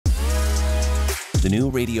The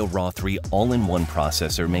new RadioRA 3 all-in-one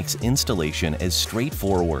processor makes installation as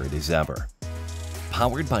straightforward as ever.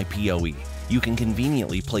 Powered by PoE, you can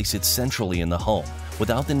conveniently place it centrally in the home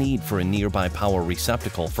without the need for a nearby power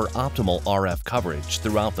receptacle for optimal RF coverage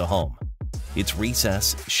throughout the home. It's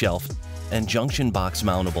recess, shelf, and junction box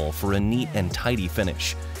mountable for a neat and tidy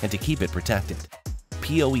finish and to keep it protected.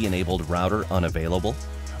 PoE-enabled router unavailable?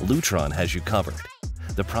 Lutron has you covered.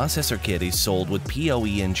 The processor kit is sold with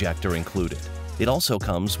PoE injector included. It also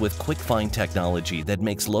comes with quick find technology that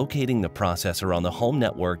makes locating the processor on the home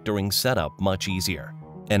network during setup much easier.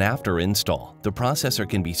 And after install, the processor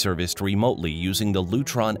can be serviced remotely using the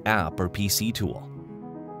Lutron app or PC tool.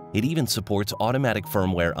 It even supports automatic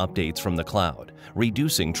firmware updates from the cloud,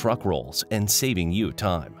 reducing truck rolls and saving you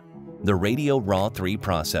time. The RadioRA 3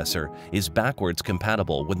 processor is backwards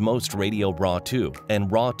compatible with most RadioRA 2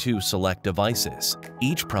 and RA 2 Select devices.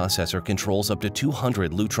 Each processor controls up to 200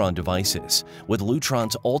 Lutron devices with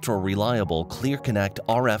Lutron's ultra-reliable ClearConnect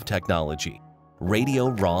RF technology.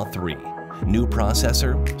 RadioRA 3. New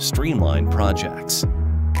processor, streamlined projects.